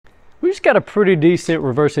just got a pretty decent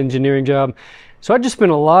reverse engineering job. So I just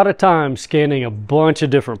spent a lot of time scanning a bunch of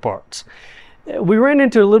different parts. We ran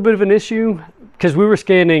into a little bit of an issue because we were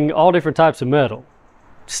scanning all different types of metal.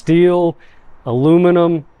 Steel,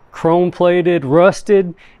 aluminum, chrome plated,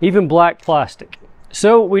 rusted, even black plastic.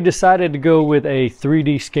 So we decided to go with a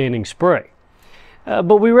 3D scanning spray.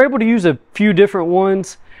 But we were able to use a few different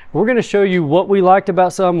ones. We're going to show you what we liked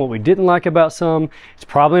about some, what we didn't like about some. It's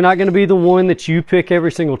probably not going to be the one that you pick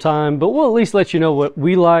every single time, but we'll at least let you know what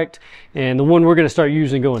we liked and the one we're going to start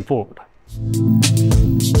using going forward.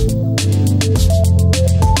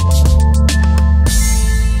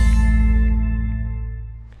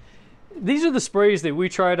 These are the sprays that we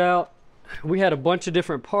tried out. We had a bunch of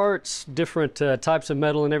different parts, different types of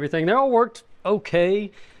metal and everything. They all worked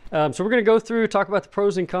okay. So we're going to go through, talk about the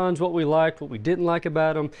pros and cons, what we liked, what we didn't like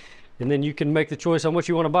about them, and then you can make the choice on what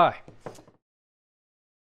you want to buy.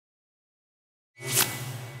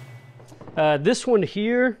 This one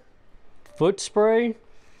here, foot spray.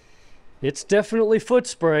 It's definitely foot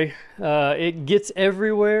spray. It gets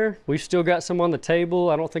everywhere. We've still got some on the table.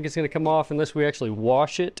 I don't think it's going to come off unless we actually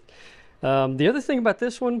wash it. The other thing about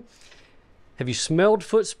this one, have you smelled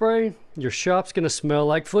foot spray? Your shop's going to smell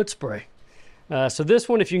like foot spray. So this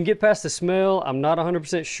one, if you can get past the smell, I'm not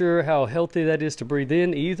 100% sure how healthy that is to breathe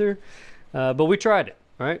in either, but we tried it,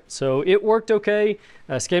 right? So it worked okay.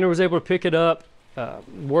 Scanner was able to pick it up,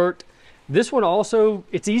 worked. This one also,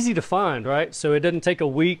 it's easy to find, right? So it doesn't take a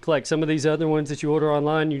week like some of these other ones that you order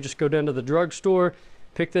online. You just go down to the drugstore,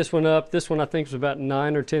 pick this one up. This one I think was about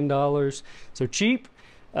 $9 or $10, so cheap.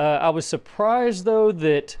 I was surprised though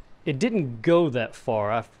that it didn't go that far.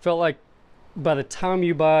 I felt like by the time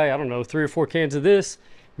you buy, I don't know, 3 or 4 cans of this,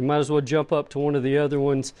 you might as well jump up to one of the other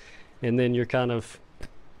ones, and then you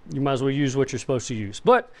might as well use what you're supposed to use.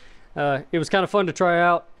 But it was kind of fun to try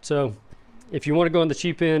out, so if you want to go on the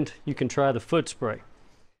cheap end, you can try the foot spray.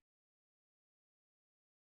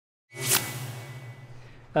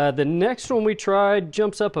 The next one we tried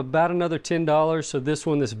jumps up about another $10. So this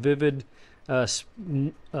one, this Vivd,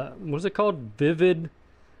 what is it called? Vivd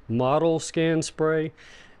Model Scan Spray.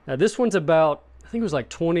 This one's about, I think it was like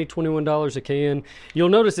 $20, $21 a can. You'll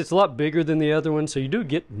notice it's a lot bigger than the other one, so you do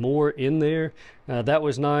get more in there. That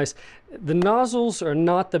was nice. The nozzles are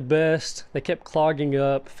not the best. They kept clogging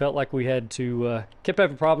up. Felt like we had to, kept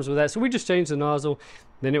having problems with that. So we just changed the nozzle,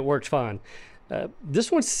 then it worked fine.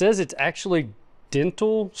 This one says it's actually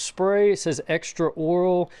dental spray. It says extra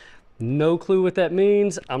oral. No clue what that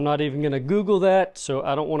means. I'm not even going to Google that, so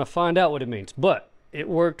I don't want to find out what it means. But it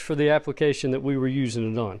worked for the application that we were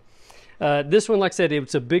using it on. This one, like I said,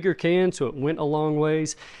 it's a bigger can, so it went a long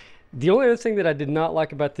ways. The only other thing that I did not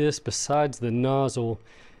like about this, besides the nozzle,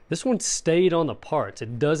 this one stayed on the parts.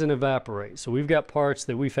 It doesn't evaporate. So we've got parts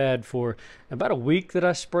that we've had for about a week that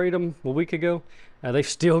I sprayed them a week ago. They've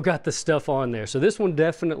still got the stuff on there. So this one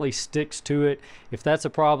definitely sticks to it. If that's a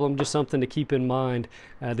problem, just something to keep in mind,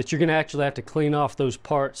 that you're going to actually have to clean off those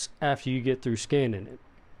parts after you get through scanning it.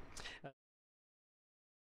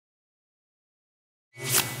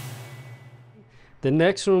 The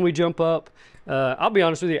next one we jump up, I'll be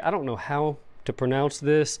honest with you, I don't know how to pronounce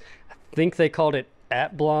this. I think they called it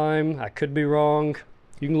ATTBLIME. I could be wrong.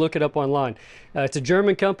 You can look it up online. It's a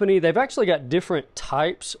German company. They've actually got different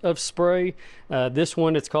types of spray. This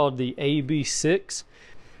one, it's called the AB6.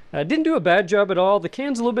 Didn't do a bad job at all. The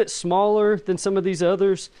can's a little bit smaller than some of these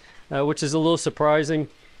others, which is a little surprising.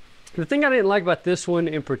 The thing I didn't like about this one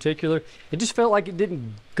in particular, it just felt like it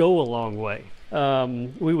didn't go a long way.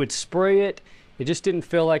 We would spray it. It just didn't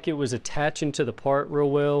feel like it was attaching to the part real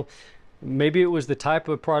well. Maybe it was the type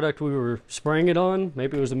of product we were spraying it on.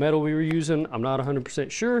 Maybe it was the metal we were using. I'm not 100%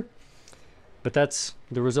 sure, but that's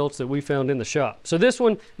the results that we found in the shop. So this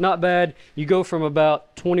one, not bad. You go from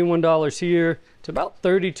about $21 here to about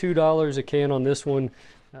 $32 a can on this one.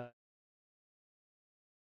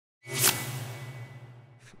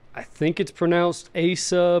 I think it's pronounced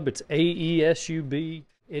Aesub. It's A-E-S-U-B.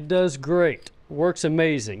 It does great. Works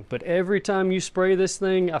amazing, but every time you spray this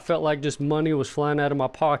thing, I felt like just money was flying out of my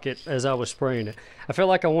pocket as I was spraying it. I felt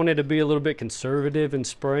like I wanted to be a little bit conservative in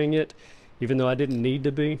spraying it, even though I didn't need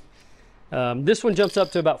to be. This one jumps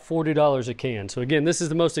up to about $40 a can. So again, this is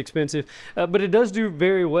the most expensive, but it does do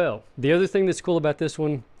very well. The other thing that's cool about this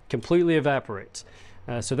one, completely evaporates.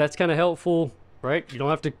 So that's kind of helpful, right? You don't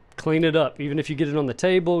have to clean it up. Even if you get it on the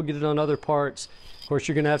table, get it on other parts. Of course,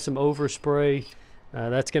 you're gonna have some overspray.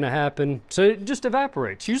 That's going to happen. So it just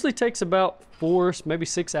evaporates. Usually takes about 4, maybe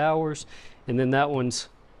 6 hours, and then that one's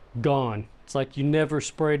gone. It's like you never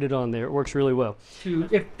sprayed it on there. It works really well.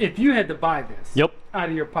 If you had to buy this out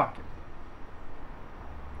of your pocket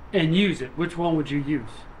and use it, which one would you use?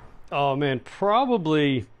 Oh man,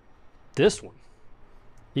 probably this one.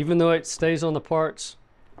 Even though it stays on the parts,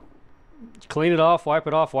 clean it off,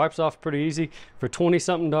 wipes off pretty easy. For 20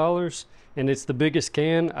 something, and it's the biggest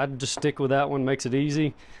can, I'd just stick with that one, makes it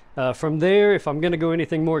easy. From there, if I'm gonna go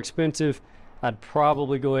anything more expensive, I'd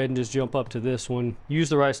probably go ahead and just jump up to this one. Use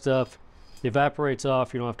the right stuff, it evaporates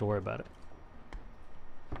off, you don't have to worry about it.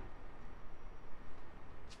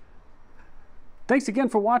 Thanks again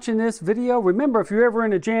for watching this video. Remember, if you're ever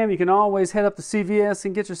in a jam, you can always head up to CVS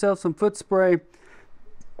and get yourself some foot spray.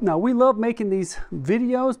 Now, we love making these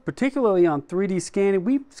videos, particularly on 3D scanning.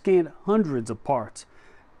 We've scanned hundreds of parts.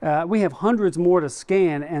 We have hundreds more to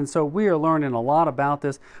scan, and so we are learning a lot about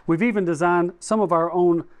this. We've even designed some of our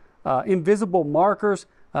own invisible markers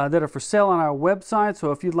that are for sale on our website.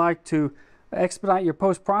 So if you'd like to expedite your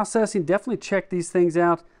post-processing, definitely check these things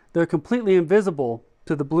out. They're completely invisible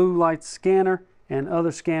to the blue light scanner and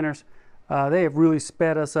other scanners. They have really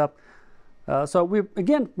sped us up. So we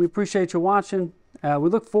appreciate you watching. We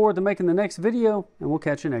look forward to making the next video, and we'll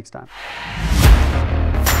catch you next time.